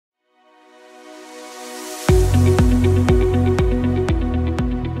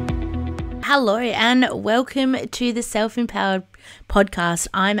Hello and welcome to the Self-Empowered Podcast.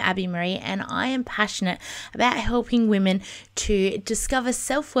 I'm Abby Marie and I am passionate about helping women to discover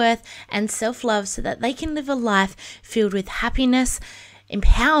self-worth and self-love so that they can live a life filled with happiness,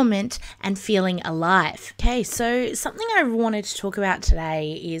 empowerment and feeling alive. Okay, so something I wanted to talk about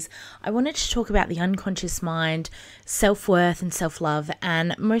today is I wanted to talk about the unconscious mind, self-worth and self-love,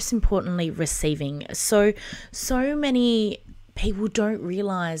 and most importantly, receiving. So many people don't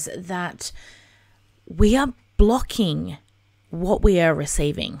realize that we are blocking what we are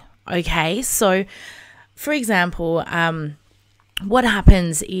receiving. Okay, so for example, what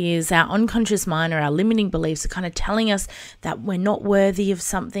happens is our unconscious mind or our limiting beliefs are kind of telling us that we're not worthy of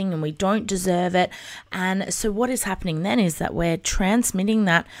something and we don't deserve it. And so what is happening then is that we're transmitting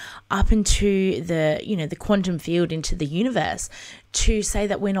that up into the quantum field, into the universe, to say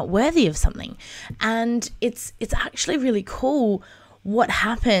that we're not worthy of something. And it's actually really cool what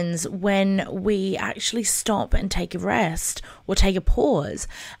happens when we actually stop and take a rest or take a pause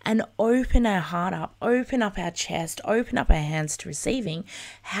and open our heart up, open up our chest, open up our hands to receiving,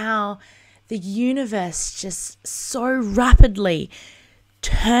 how the universe just so rapidly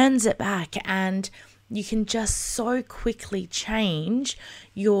turns it back, and you can just so quickly change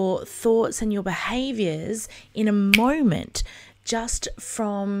your thoughts and your behaviors in a moment, just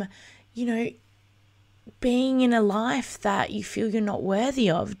from, being in a life that you feel you're not worthy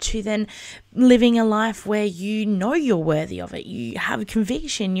of, to then living a life where you know you're worthy of it. You have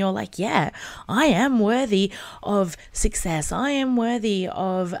conviction. You're like, yeah, I am worthy of success. I am worthy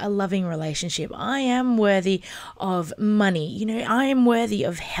of a loving relationship. I am worthy of money. I am worthy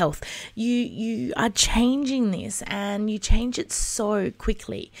of health. You are changing this, and you change it so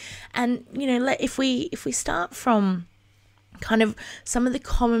quickly. And, if we start from kind of some of the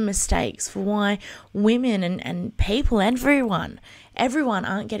common mistakes for why women and people, everyone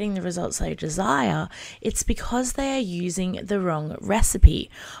aren't getting the results they desire, it's because they are using the wrong recipe.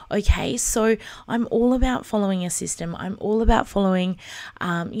 Okay, so I'm all about following a system. I'm all about following,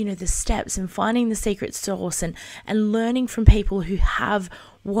 the steps and finding the secret sauce and learning from people who have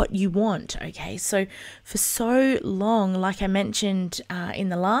what you want. Okay, so for so long, like I mentioned in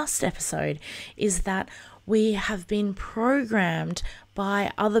the last episode, is that we have been programmed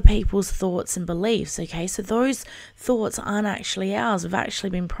by other people's thoughts and beliefs. Okay, so those thoughts aren't actually ours. We've actually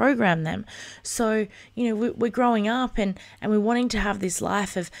been programmed them. So, we're growing up and we're wanting to have this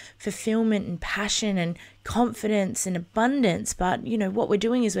life of fulfillment and passion and confidence and abundance. But, what we're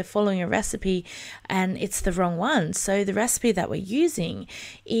doing is we're following a recipe and it's the wrong one. So the recipe that we're using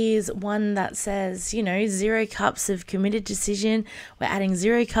is one that says, 0 cups of committed decision. We're adding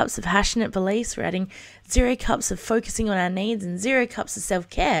 0 cups of passionate beliefs. We're adding 0 cups of focusing on our needs and 0 cups of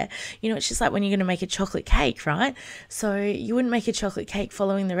self-care. It's just like when you're going to make a chocolate cake, right? So you wouldn't make a chocolate cake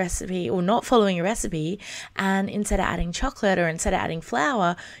following the recipe or not following a recipe, and instead of adding chocolate or instead of adding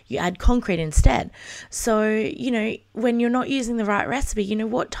flour, you add concrete instead. So, when you're not using the right recipe,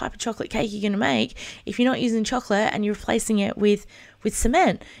 what type of chocolate cake you're going to make if you're not using chocolate and you're replacing it with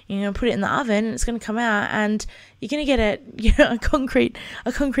cement. You're going to put it in the oven and it's going to come out and you're going to get a concrete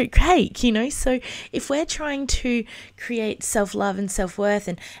cake, So if we're trying to create self-love and self-worth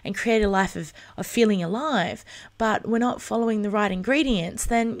and create a life of feeling alive, but we're not following the right ingredients,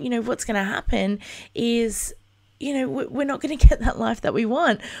 then, what's going to happen is, we're not going to get that life that we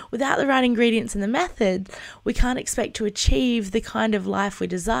want. Without the right ingredients and the method, we can't expect to achieve the kind of life we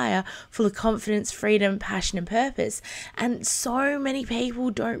desire, full of confidence, freedom, passion, and purpose. And so many people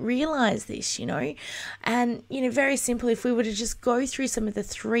don't realize this, And, very simply, if we were to just go through some of the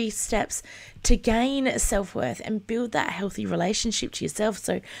 3 steps to gain self-worth and build that healthy relationship to yourself.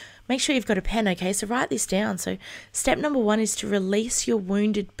 So make sure you've got a pen, okay? So write this down. So step number 1 is to release your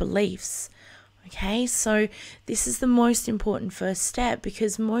wounded beliefs. Okay, so this is the most important first step,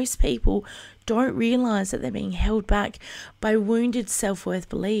 because most people don't realize that they're being held back by wounded self-worth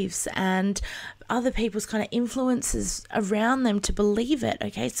beliefs and other people's kind of influences around them to believe it.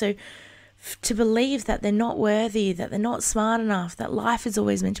 Okay, so to believe that they're not worthy, that they're not smart enough, that life is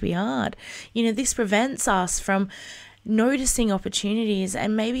always meant to be hard. This prevents us from noticing opportunities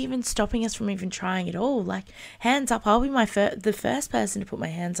and maybe even stopping us from even trying at all. Like, hands up, I'll be the first person to put my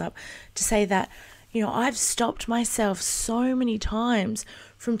hands up to say that, I've stopped myself so many times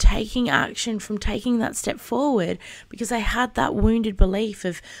from taking action, from taking that step forward, because I had that wounded belief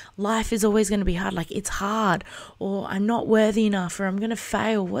of life is always going to be hard, like it's hard, or I'm not worthy enough, or I'm going to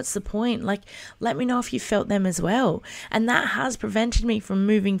fail. What's the point? Like, let me know if you felt them as well. And that has prevented me from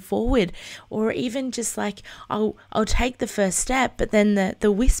moving forward, or even just like I'll take the first step, but then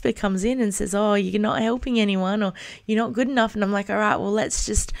the whisper comes in and says, oh, you're not helping anyone, or you're not good enough. And I'm like, all right, well, let's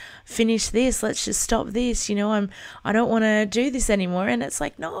just finish this. Let's just stop this. I don't want to do this anymore. And it's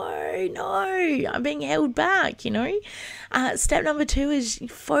like, no, I'm being held back, Step number 2 is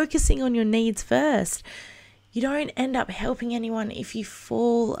focusing on your needs first. You don't end up helping anyone if you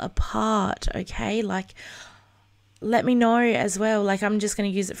fall apart, okay? Like, let me know as well. Like, I'm just going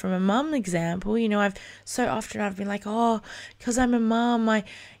to use it from a mum example. I've been like, oh, because I'm a mum, I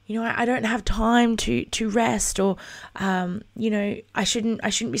don't have time to rest, or, I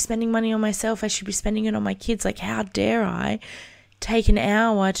shouldn't be spending money on myself. I should be spending it on my kids. Like, how dare I take an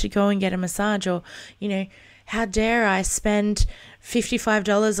hour to go and get a massage, or, how dare I spend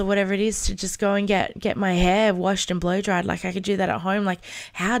 $55 or whatever it is to just go and get my hair washed and blow dried? Like, I could do that at home. Like,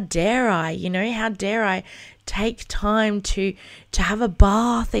 how dare I, how dare I take time to have a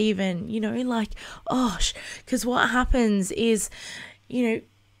bath even, because what happens is,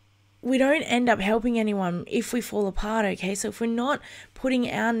 we don't end up helping anyone if we fall apart, okay? So if we're not putting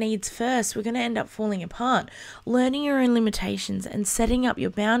our needs first, we're going to end up falling apart. Learning your own limitations and setting up your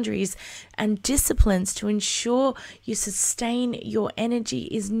boundaries and disciplines to ensure you sustain your energy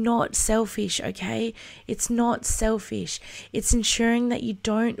is not selfish, okay? It's not selfish. It's ensuring that you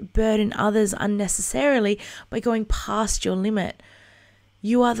don't burden others unnecessarily by going past your limit.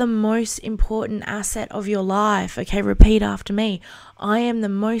 You are the most important asset of your life. Okay, repeat after me. I am the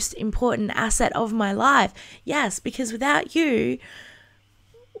most important asset of my life. Yes, because without you,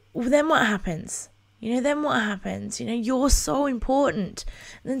 then what happens? Then what happens? You're so important.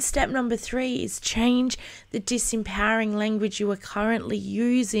 And then step number 3 is change the disempowering language you are currently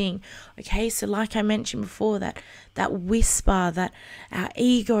using. Okay, so like I mentioned before, that whisper, that our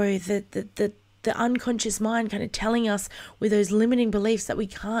ego, the unconscious mind kind of telling us with those limiting beliefs that we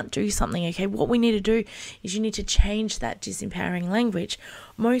can't do something, okay? What we need to do is you need to change that disempowering language.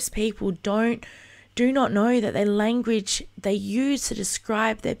 Most people do not know that the language they use to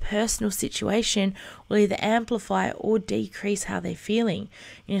describe their personal situation will either amplify or decrease how they're feeling.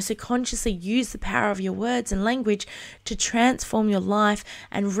 So consciously use the power of your words and language to transform your life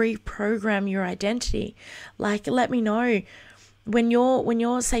and reprogram your identity. Like, let me know when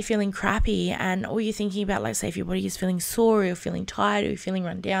you're say feeling crappy and all you're thinking about, like say if your body is feeling sore, or you're feeling tired, or you're feeling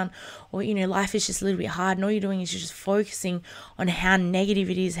run down, or life is just a little bit hard, and all you're doing is you're just focusing on how negative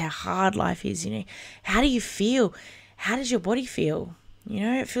it is, how hard life is, how do you feel? How does your body feel?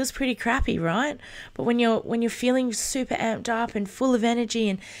 It feels pretty crappy, right? But when you're feeling super amped up and full of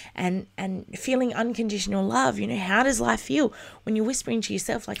energy and feeling unconditional love, how does life feel? When you're whispering to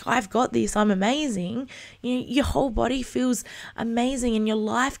yourself, like, I've got this, I'm amazing, your whole body feels amazing and your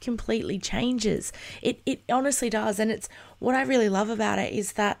life completely changes. It honestly does. And it's what I really love about it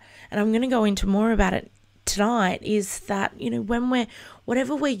is that, and I'm going to go into more about it tonight, is that when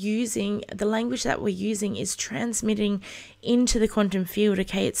whatever we're using, the language that we're using is transmitting into the quantum field,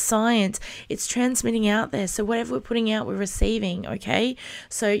 okay? It's science, it's transmitting out there. So whatever we're putting out, we're receiving, okay?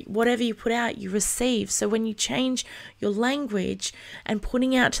 So whatever you put out, you receive. So when you change your language and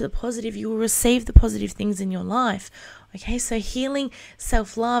putting out to the positive, you will receive the positive things in your life. Okay, so healing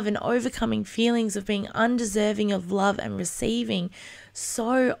self-love and overcoming feelings of being undeserving of love and receiving.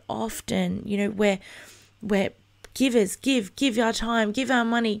 So often, we're givers, give our time, give our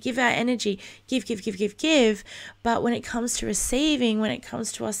money, give our energy, give. But when it comes to receiving, when it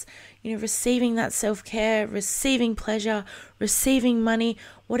comes to us, receiving that self-care, receiving pleasure, receiving money,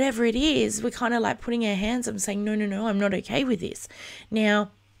 whatever it is, we're kind of like putting our hands up and saying, no, I'm not okay with this. Now,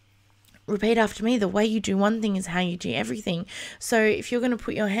 repeat after me, the way you do one thing is how you do everything. So if you're going to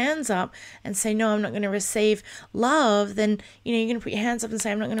put your hands up and say, no, I'm not going to receive love, then, you're going to put your hands up and say,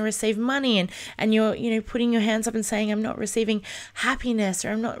 I'm not going to receive money. And you're, putting your hands up and saying, I'm not receiving happiness, or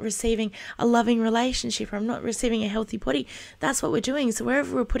I'm not receiving a loving relationship, or I'm not receiving a healthy body. That's what we're doing. So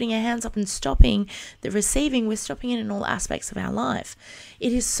wherever we're putting our hands up and stopping the receiving, we're stopping it in all aspects of our life.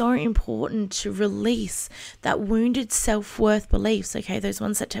 It is so important to release that wounded self-worth beliefs, okay? Those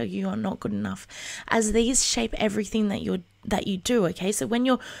ones that tell you you're not good enough, as these shape everything that you do, okay? So when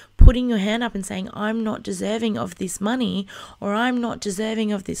you're putting putting your hand up and saying, I'm not deserving of this money, or I'm not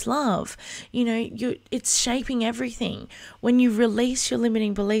deserving of this love, it's shaping everything. When you release your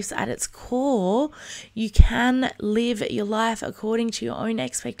limiting beliefs at its core, you can live your life according to your own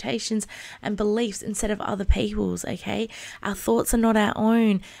expectations and beliefs instead of other people's, okay? Our thoughts are not our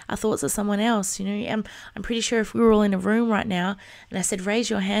own. Our thoughts are someone else. I'm pretty sure if we were all in a room right now and I said, raise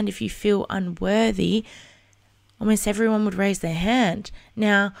your hand if you feel unworthy, almost everyone would raise their hand.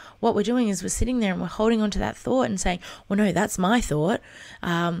 Now, what we're doing is we're sitting there and we're holding on to that thought and saying, well, no, that's my thought.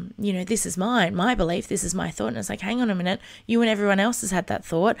 This is my belief. This is my thought. And it's like, hang on a minute. You and everyone else has had that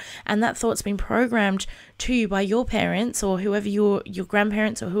thought. And that thought's been programmed to you by your parents or whoever your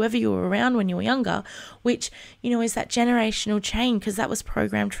grandparents or whoever you were around when you were younger, which, is that generational chain, because that was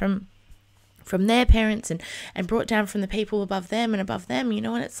programmed from their parents and brought down from the people above them and above them,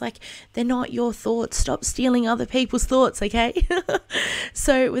 and it's like, they're not your thoughts. Stop stealing other people's thoughts, okay?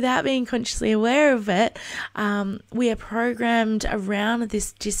 So without being consciously aware of it, we are programmed around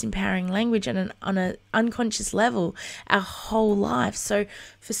this disempowering language on an unconscious level our whole life. So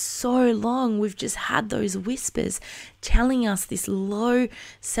for so long, we've just had those whispers telling us this low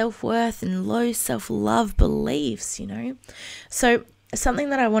self-worth and low self-love beliefs, So something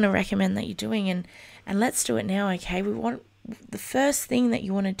that I want to recommend that you're doing, and let's do it now, okay? The first thing that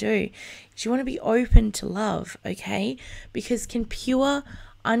you want to do is you want to be open to love, okay? Because can pure,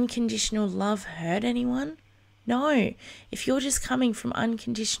 unconditional love hurt anyone? No. If you're just coming from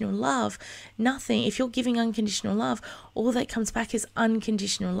unconditional love, nothing. If you're giving unconditional love, all that comes back is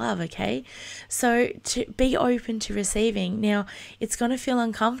unconditional love, okay? So to be open to receiving. Now, it's going to feel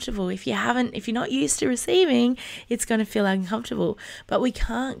uncomfortable. If you're not used to receiving, it's going to feel uncomfortable. But we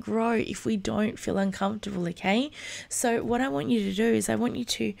can't grow if we don't feel uncomfortable, okay? So what I want you to do is I want you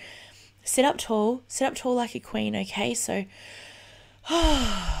to sit up tall like a queen, okay? So,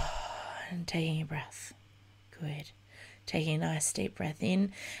 and taking a breath. Good. Taking a nice deep breath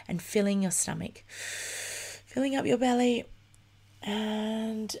in and filling your stomach. Filling up your belly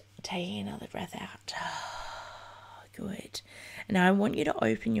and taking another breath out. Good. And now I want you to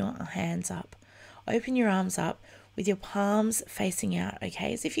open your hands up. Open your arms up with your palms facing out,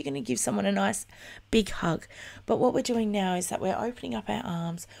 okay? As if you're going to give someone a nice big hug. But what we're doing now is that we're opening up our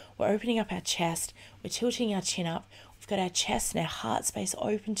arms. We're opening up our chest. We're tilting our chin up. We've got our chest and our heart space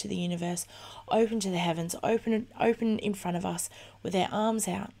open to the universe, open to the heavens, open in front of us with our arms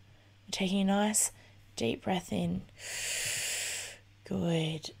out. We're taking a nice deep breath in.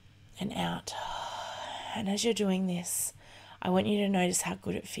 Good. And out. And as you're doing this, I want you to notice how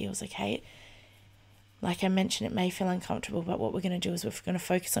good it feels, okay? Like I mentioned, it may feel uncomfortable, but what we're going to do is we're going to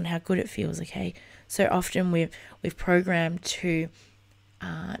focus on how good it feels, okay? So often we've programmed to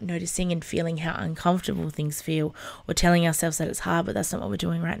noticing and feeling how uncomfortable things feel, or telling ourselves that it's hard, but that's not what we're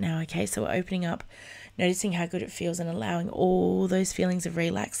doing right now, okay? So we're opening up, noticing how good it feels, and allowing all those feelings of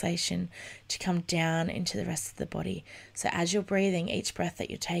relaxation to come down into the rest of the body. So as you're breathing, each breath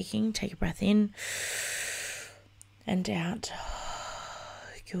that you're taking, take a breath in and out.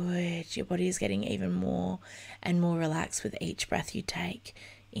 Good. Your body is getting even more and more relaxed with each breath you take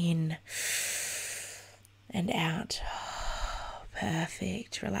in and out.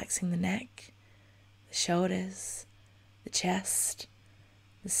 Perfect. Relaxing the neck, the shoulders, the chest,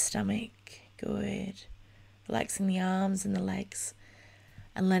 the stomach. Good. Relaxing the arms and the legs,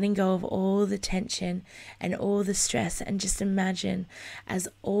 and letting go of all the tension and all the stress, and just imagine as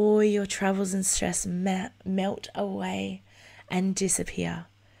all your troubles and stress melt away and disappear,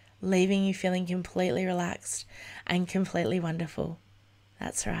 leaving you feeling completely relaxed and completely wonderful.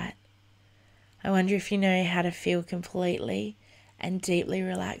 That's right. I wonder if you know how to feel completely and deeply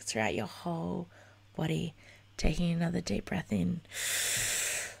relaxed throughout your whole body. Taking another deep breath in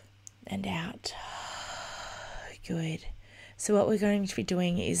and out. Good. So what we're going to be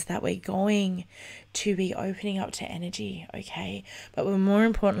doing is that we're going to be opening up to energy, okay? But more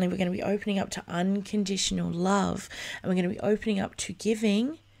importantly, we're going to be opening up to unconditional love, and we're going to be opening up to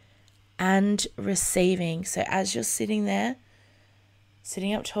giving and receiving. So as you're sitting there,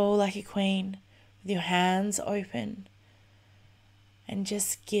 sitting up tall like a queen, with your hands open, and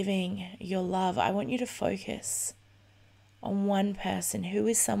just giving your love, I want you to focus on one person. Who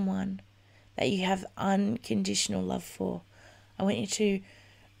is someone that you have unconditional love for? I want you to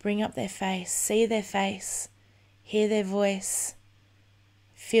bring up their face, see their face, hear their voice,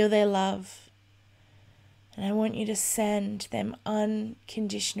 feel their love. And I want you to send them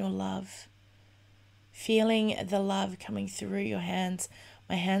unconditional love, feeling the love coming through your hands.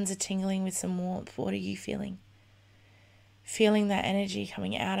 My hands are tingling with some warmth. What are you feeling? Feeling that energy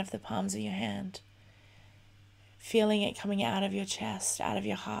coming out of the palms of your hand. feeling it coming out of your chest, out of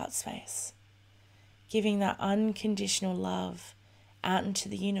your heart space, giving that unconditional love out into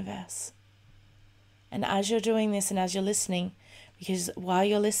the universe. And as you're doing this and as you're listening, because while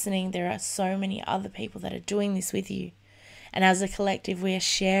you're listening, there are so many other people that are doing this with you. And as a collective, we are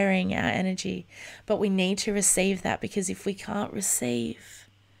sharing our energy. But we need to receive that, because if we can't receive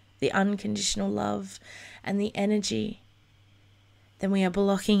the unconditional love and the energy, then we are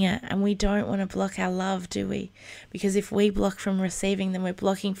blocking it. And we don't want to block our love, do we? Because if we block from receiving, then we're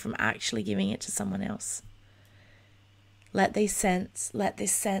blocking from actually giving it to someone else. Let this sense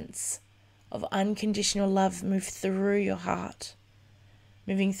of unconditional love move through your heart,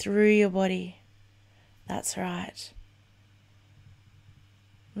 moving through your body. That's right.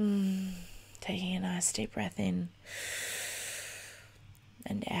 Taking a nice deep breath in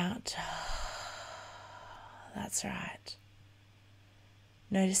and out. That's right.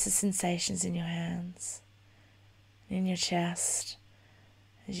 Notice the sensations in your hands, in your chest,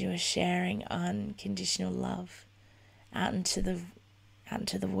 as you are sharing unconditional love out into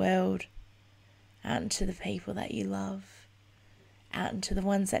the world, out into the people that you love, out into the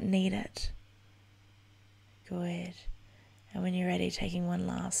ones that need it. Good. And when you're ready, taking one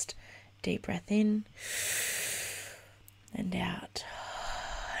last deep breath in and out.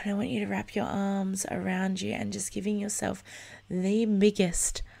 And I want you to wrap your arms around you and just giving yourself the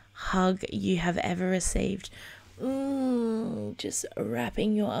biggest hug you have ever received. Just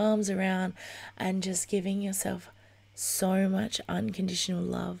wrapping your arms around and just giving yourself so much unconditional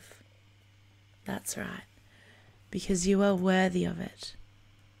love. That's right. Because you are worthy of it.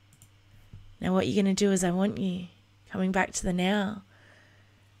 Now what you're going to do is I want you coming back to the now,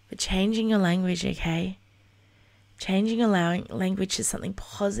 but changing your language, okay? Changing your language to something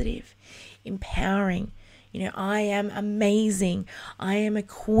positive, empowering. I am amazing. I am a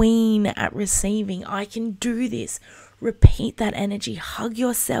queen at receiving. I can do this. Repeat that energy. Hug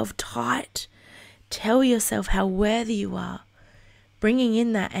yourself tight. Tell yourself how worthy you are. Bringing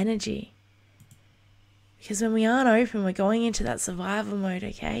in that energy. Because when we aren't open, we're going into that survival mode,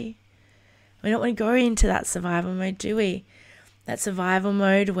 okay? We don't want to go into that survival mode, do we? That survival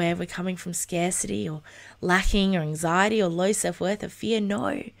mode where we're coming from scarcity or lacking or anxiety or low self-worth or fear.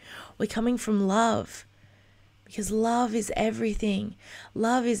 No, we're coming from love. Because love is everything.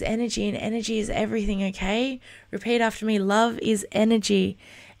 Love is energy, and energy is everything, okay? Repeat after me. Love is energy,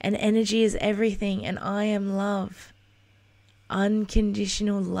 and energy is everything, and I am love.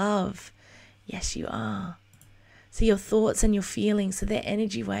 Unconditional love. Yes, you are. So your thoughts and your feelings, so they're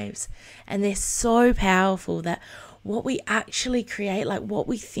energy waves, and they're so powerful that what we actually create, like what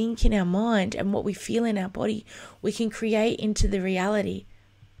we think in our mind and what we feel in our body, we can create into the reality.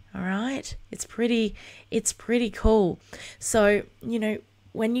 All right? It's pretty cool. So,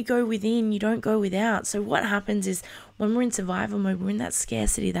 when you go within, you don't go without. So what happens is when we're in survival mode, we're in that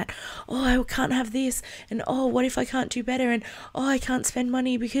scarcity that, I can't have this, and what if I can't do better, and I can't spend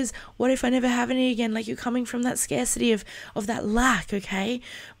money because what if I never have any again? Like, you're coming from that scarcity of that lack, okay?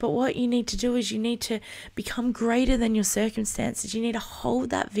 But what you need to do is you need to become greater than your circumstances. You need to hold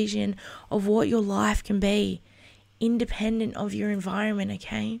that vision of what your life can be, independent of your environment,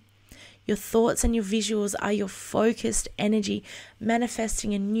 okay? Your thoughts and your visuals are your focused energy,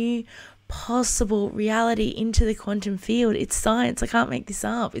 manifesting a new possible reality into the quantum field. It's science. I can't make this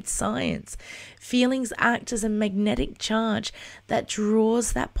up. It's science. Feelings act as a magnetic charge that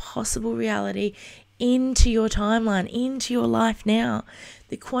draws that possible reality into your timeline, into your life now.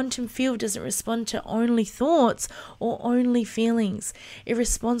 The quantum field doesn't respond to only thoughts or only feelings. It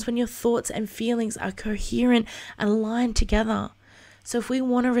responds when your thoughts and feelings are coherent and aligned together. So if we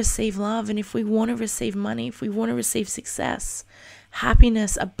want to receive love, and if we want to receive money, if we want to receive success,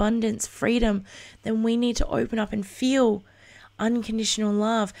 happiness, abundance, freedom, then we need to open up and feel unconditional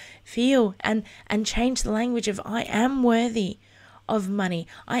love. Feel and change the language of I am worthy of money.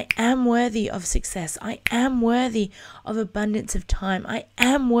 I am worthy of success. I am worthy of abundance of time. I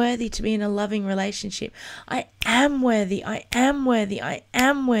am worthy to be in a loving relationship. I am worthy. I am worthy. I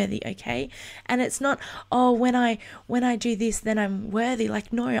am worthy, okay? And it's not, when I do this, then I'm worthy.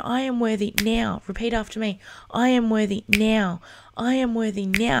 Like, no, I am worthy now. Repeat after me. I am worthy now. I am worthy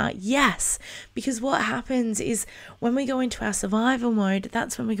now. Yes. Because what happens is when we go into our survival mode,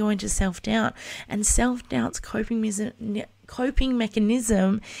 that's when we go into self-doubt. And self-doubt's coping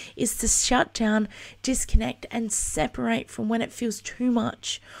mechanism is to shut down disconnect and separate from when it feels too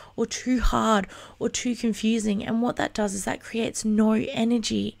much or too hard or too confusing. And what that does is that creates no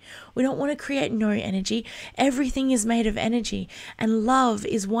energy. We don't want to create no energy. Everything is made of energy, and love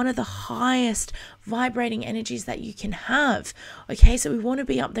is one of the highest vibrating energies that you can have. Okay, so we want to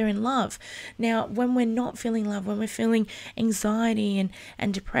be up there in love. Now, when we're not feeling love, when we're feeling anxiety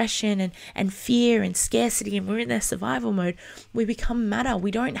and depression and fear and scarcity, and we're in their survival mode, we become matter. We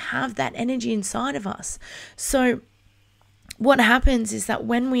don't have that energy inside of us. So what happens is that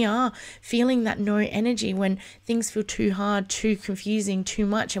when we are feeling that no energy, when things feel too hard, too confusing, too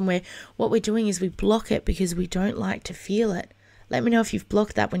much, and what we're doing is we block it because we don't like to feel it. Let me know if you've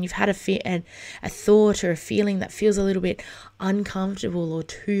blocked that when you've had a thought or a feeling that feels a little bit uncomfortable or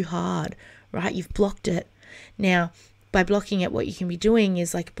too hard, right? You've blocked it. Now, by blocking it, what you can be doing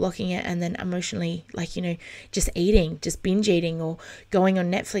is like blocking it and then emotionally, like, just eating, just binge eating, or going on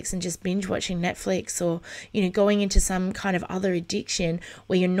Netflix and just binge watching Netflix, or, going into some kind of other addiction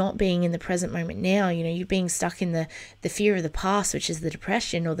where you're not being in the present moment now. You're being stuck in the fear of the past, which is the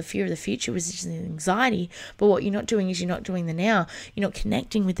depression, or the fear of the future, which is the anxiety. But what you're not doing is you're not doing the now. You're not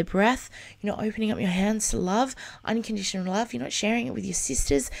connecting with the breath. You're not opening up your hands to love, unconditional love. You're not sharing it with your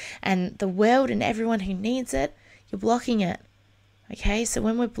sisters and the world and everyone who needs it. You're blocking it. Okay, so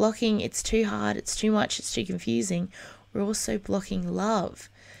when we're blocking, it's too hard, it's too much, it's too confusing, we're also blocking love.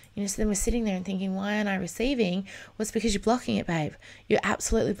 So then we're sitting there and thinking, why aren't I receiving? Well, it's because you're blocking it, babe. You're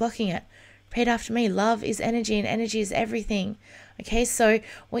absolutely blocking it. Repeat after me. Love is energy, and energy is everything. Okay, so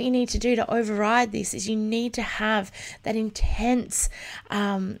what you need to do to override this is you need to have that intense,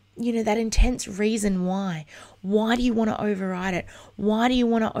 that intense reason why. Why do you want to override it? Why do you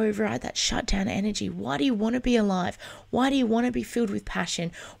want to override that shutdown energy? Why do you want to be alive? Why do you want to be filled with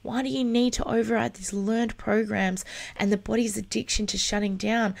passion? Why do you need to override these learned programs and the body's addiction to shutting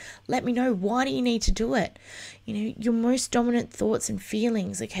down? Let me know. Why do you need to do it? Your most dominant thoughts and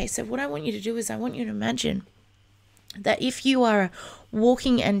feelings. Okay, so what I want you to do is I want you to imagine that if you are a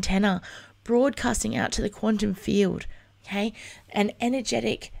walking antenna broadcasting out to the quantum field, okay, an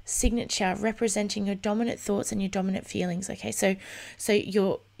energetic signature representing your dominant thoughts and your dominant feelings. Okay, so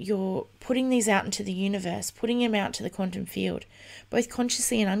you're putting these out into the universe, putting them out to the quantum field, both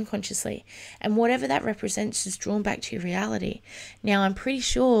consciously and unconsciously, and whatever that represents is drawn back to your reality. Now, I'm pretty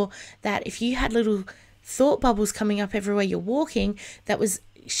sure that if you had little thought bubbles coming up everywhere you're walking, that was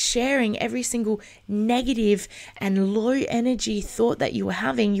sharing every single negative and low energy thought that you were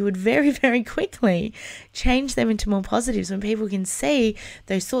having, you would very, very quickly change them into more positives. When people can see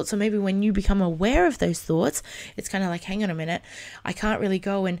those thoughts, or maybe when you become aware of those thoughts, it's kind of like, hang on a minute, I can't really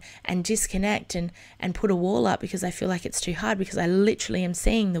go and disconnect and put a wall up because I feel like it's too hard, because I literally am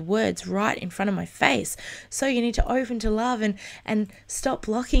seeing the words right in front of my face. So you need to open to love and stop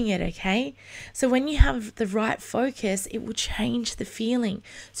blocking it, okay? So when you have the right focus, it will change the feeling.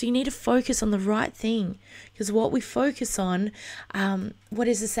 So you need to focus on the right thing, because what we focus on, what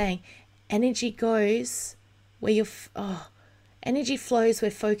is the saying? Energy goes where energy flows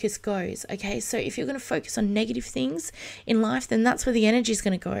where focus goes. Okay, so if you're going to focus on negative things in life, then that's where the energy is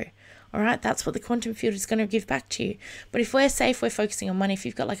going to go. All right, that's what the quantum field is going to give back to you. But if we're focusing on money, if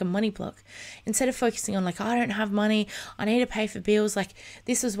you've got like a money block, instead of focusing on like, I don't have money, I need to pay for bills, like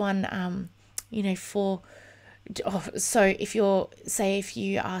this was one, so if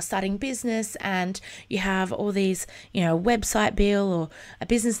you are starting business and you have all these, website bill or a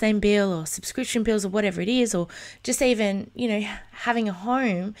business name bill or subscription bills or whatever it is, or just even, having a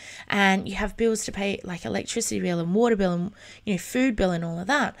home and you have bills to pay, like electricity bill and water bill and, food bill and all of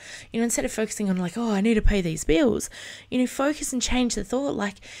that, instead of focusing on like, oh, I need to pay these bills, focus and change the thought,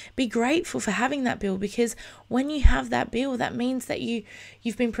 like be grateful for having that bill, because when you have that bill, that means that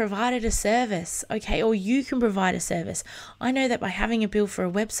you've been provided a service, okay, or you can provide a service. I know that by having a bill for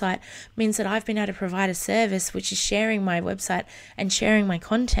a website means that I've been able to provide a service, which is sharing my website and sharing my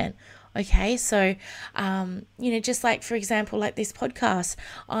content. Okay, so, just like, for example, like this podcast,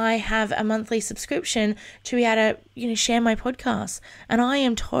 I have a monthly subscription to be able to, share my podcast. And I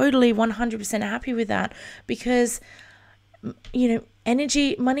am totally 100% happy with that, because,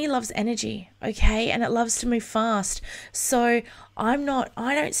 money loves energy, okay? And it loves to move fast. So I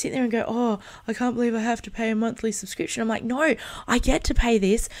don't sit there and go, oh, I can't believe I have to pay a monthly subscription. I'm like, no, I get to pay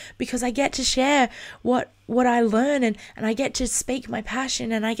this because I get to share what I learn, and I get to speak my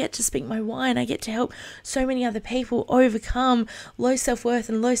passion, and I get to speak my why, and I get to help so many other people overcome low self-worth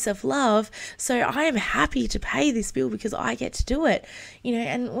and low self-love. So I am happy to pay this bill because I get to do it,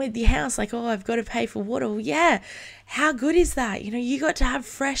 and with your house, like, oh, I've got to pay for water. Well, yeah, how good is that? You got to have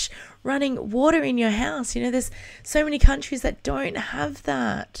fresh running water in your house. There's so many countries that don't have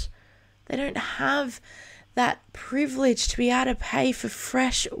that. They don't have that privilege to be able to pay for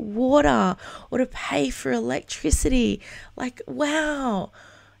fresh water or to pay for electricity. Like, wow.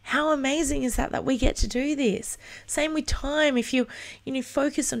 How amazing is that we get to do this? Same with time. If you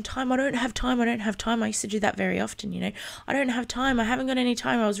focus on time, I don't have time. I used to do that very often, I don't have time. I haven't got any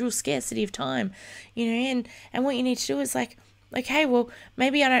time. I was real scarcity of time, and what you need to do is like, okay, well,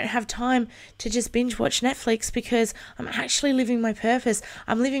 maybe I don't have time to just binge watch Netflix because I'm actually living my purpose.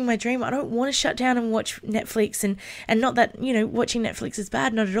 I'm living my dream. I don't want to shut down and watch Netflix and not that, watching Netflix is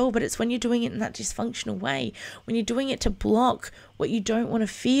bad, not at all, but it's when you're doing it in that dysfunctional way, when you're doing it to block what you don't want to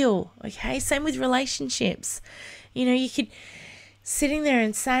feel, okay? Same with relationships. You could sitting there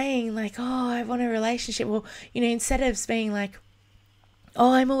and saying like, oh, I want a relationship. Well, instead of being like,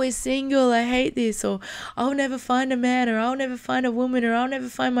 oh, I'm always single, I hate this, or I'll never find a man, or I'll never find a woman, or I'll never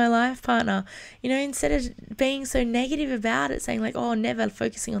find my life partner. Instead of being so negative about it, saying like, oh, never,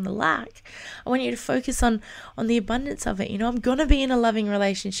 focusing on the lack, I want you to focus on the abundance of it. I'm going to be in a loving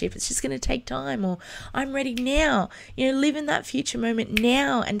relationship. It's just going to take time, or I'm ready now. Live in that future moment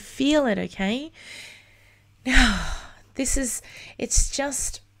now and feel it, okay? Now, it's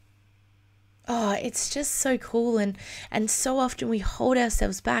just so cool, and so often we hold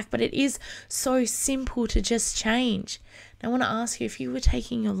ourselves back, but it is so simple to just change. Now, I want to ask you, if you were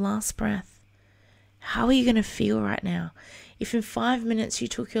taking your last breath, how are you going to feel right now? If in 5 minutes you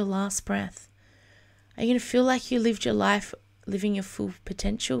took your last breath, are you going to feel like you lived your life living your full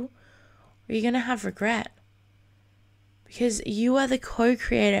potential, or are you going to have regret? Because you are the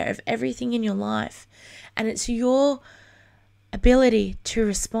co-creator of everything in your life, and it's your ability to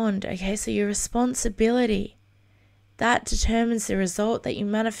respond, okay? So your responsibility, that determines the result that you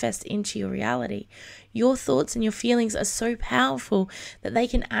manifest into your reality. Your thoughts and your feelings are so powerful that they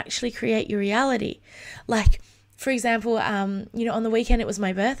can actually create your reality. Like, for example, on the weekend it was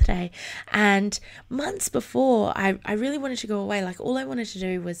my birthday, and months before I really wanted to go away. Like, all I wanted to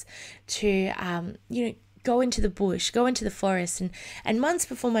do was to, go into the bush, go into the forest. And months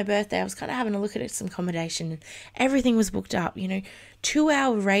before my birthday, I was kind of having a look at some accommodation, and everything was booked up,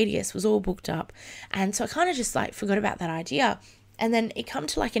 2-hour radius was all booked up. And so I kind of just like forgot about that idea. And then it come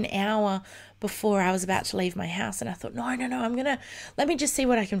to like an hour before I was about to leave my house, and I thought, no, let me just see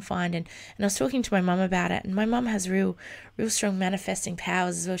what I can find. And I was talking to my mum about it, and my mum has real strong manifesting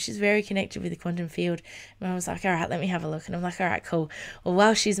powers as well. She's very connected with the quantum field. And I was like, all right, let me have a look. And I'm like, all right, cool. Well,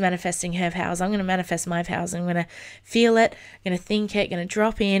 while she's manifesting her powers, I'm going to manifest my powers. I'm going to feel it, I'm going to think it, going to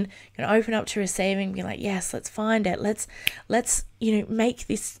drop in, going to open up to receiving, be like, yes, let's find it. Let's make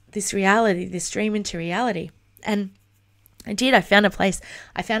this reality, this dream into reality. And I did. I found a place.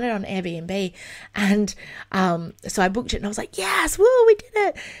 I found it on Airbnb, and so I booked it, and I was like, yes, woo, we did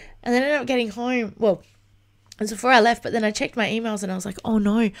it. And then I ended up getting home. Well, it was before I left, but then I checked my emails, and I was like, oh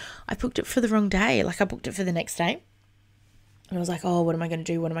no, I booked it for the wrong day. Like, I booked it for the next day. And I was like, oh, what am I going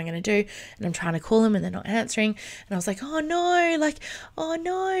to do? What am I going to do? And I'm trying to call them, and they're not answering. And I was like, oh no,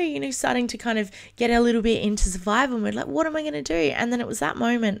 starting to kind of get a little bit into survival mode. Like, what am I going to do? And then it was that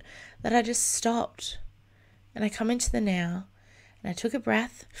moment that I just stopped. And I come into the now, and I took a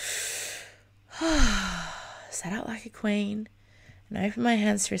breath, sat out like a queen, and I opened my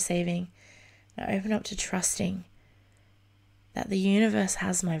hands to receiving, and I opened up to trusting that the universe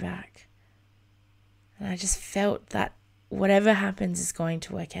has my back. And I just felt that whatever happens is going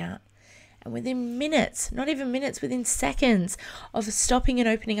to work out. And within minutes, not even minutes, within seconds of stopping and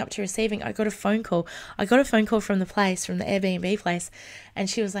opening up to receiving, I got a phone call. I got a phone call from the Airbnb place, and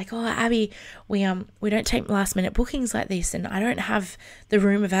she was like, oh, Abby, we don't take last minute bookings like this, and I don't have the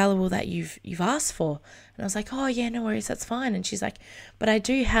room available that you've asked for. And I was like, oh yeah, no worries, that's fine. And she's like, but I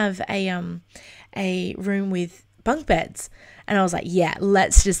do have a room with bunk beds. And I was like, yeah,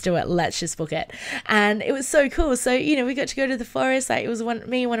 let's just do it. Let's just book it. And it was so cool. So, we got to go to the forest. Like, it was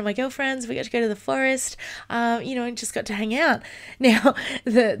me and one of my girlfriends. We got to go to the forest, and just got to hang out. Now,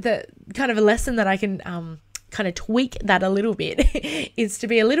 the kind of a lesson that I can kind of tweak that a little bit is to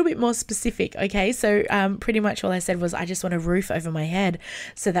be a little bit more specific. Okay. So pretty much all I said was, I just want a roof over my head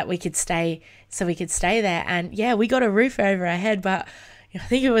so that we could stay there. And yeah, we got a roof over our head, but I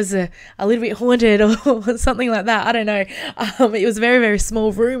think it was a little bit haunted or something like that. I don't know. It was a very, very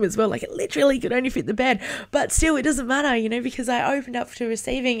small room as well. Like, it literally could only fit the bed. But still, it doesn't matter, because I opened up to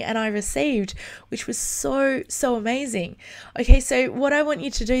receiving and I received, which was so, so amazing. Okay, so what I want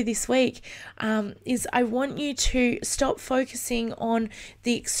you to do this week is I want you to stop focusing on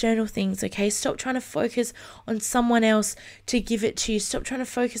the external things, okay? Stop trying to focus on someone else to give it to you. Stop trying to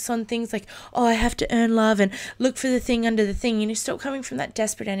focus on things like, oh, I have to earn love and look for the thing under the thing. Stop coming from that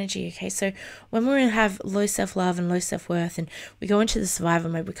desperate energy, okay? So when we have low self-love and low self-worth and we go into the survival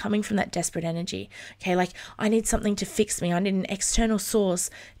mode, we're coming from that desperate energy, okay? Like, I need something to fix me. I need an external source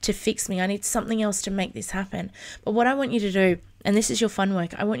to fix me. I need something else to make this happen. But what I want you to do, and this is your fun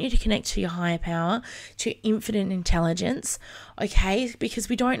work, I want you to connect to your higher power, to infinite intelligence, okay? Because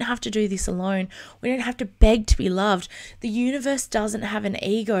we don't have to do this alone. We don't have to beg to be loved. The universe doesn't have an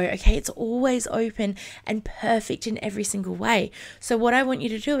ego, okay? It's always open and perfect in every single way. So what I want you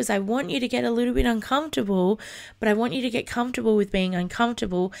to do is I want you to get a little bit uncomfortable, but I want you to get comfortable with being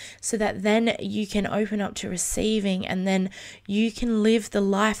uncomfortable so that then you can open up to receiving, and then you can live the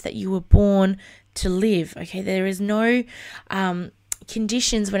life that you were born to live, okay? There is no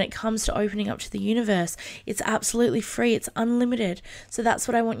conditions when it comes to opening up to the universe. It's absolutely free. It's unlimited. So that's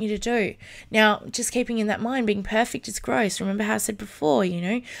what I want you to do. Now, just keeping in that mind, being perfect is gross. Remember how I said before,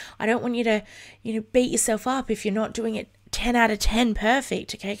 I don't want you to, beat yourself up if you're not doing it 10 out of 10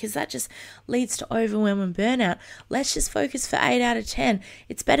 perfect, okay? Because that just leads to overwhelm and burnout. Let's just focus for 8 out of 10.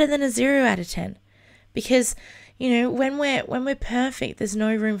 It's better than a 0 out of 10. Because when we're perfect, there's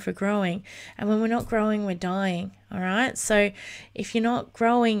no room for growing. And when we're not growing, we're dying. All right. So if you're not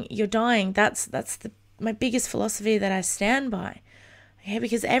growing, you're dying. That's my biggest philosophy that I stand by. Okay.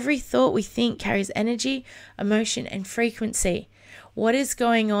 Because every thought we think carries energy, emotion, and frequency. What is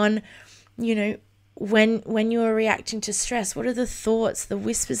going on, when you are reacting to stress? What are the thoughts, the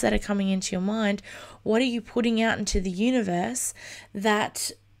whispers that are coming into your mind? What are you putting out into the universe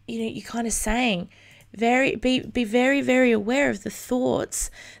that, you're kind of saying? Be very, very aware of the thoughts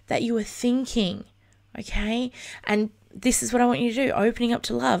that you are thinking, okay? And this is what I want you to do, opening up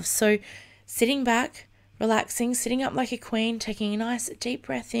to love. So sitting back, relaxing, sitting up like a queen, taking a nice deep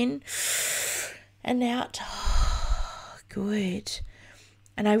breath in and out. Good.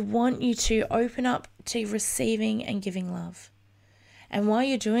 And I want you to open up to receiving and giving love. And while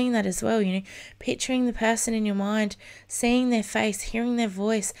you're doing that as well, picturing the person in your mind, seeing their face, hearing their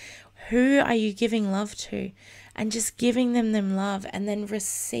voice. Who are you giving love to? And just giving them love, and then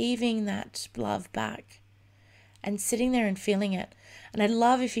receiving that love back and sitting there and feeling it. And I'd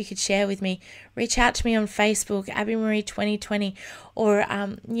love if you could share with me. Reach out to me on Facebook, Abby Marie 2020, or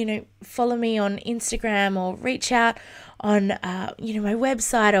follow me on Instagram, or reach out on my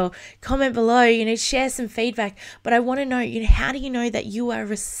website, or comment below. Share some feedback. But I want to know, how do you know that you are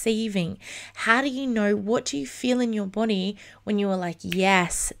receiving? How do you know? What do you feel in your body when you are like,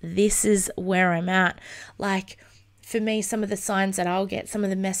 yes, this is where I'm at? Like, for me, some of the signs that I'll get, some of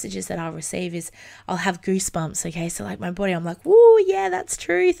the messages that I'll receive is I'll have goosebumps, okay? So like my body, I'm like, woo, yeah, that's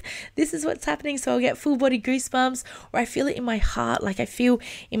truth. This is what's happening. So I'll get full body goosebumps, or I feel it in my heart. Like I feel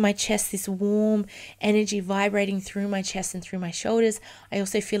in my chest this warm energy vibrating through my chest and through my shoulders. I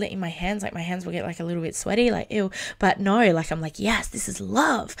also feel it in my hands. Like my hands will get like a little bit sweaty, like ew. But no, like I'm like, yes, this is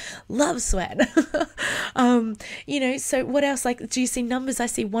love sweat. So what else? Like, do you see numbers? I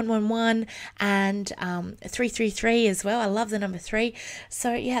see 111 and 333 as well. I love the number 3.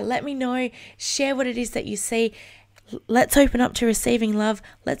 So yeah, let me know. Share what it is that you see. Let's open up to receiving love.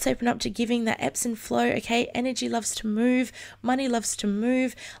 Let's open up to giving that ebbs and flow, okay? Energy loves to move. Money loves to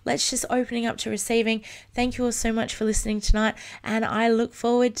move. Let's just opening up to receiving. Thank you all so much for listening tonight, and I look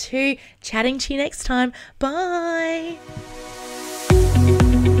forward to chatting to you next time. Bye.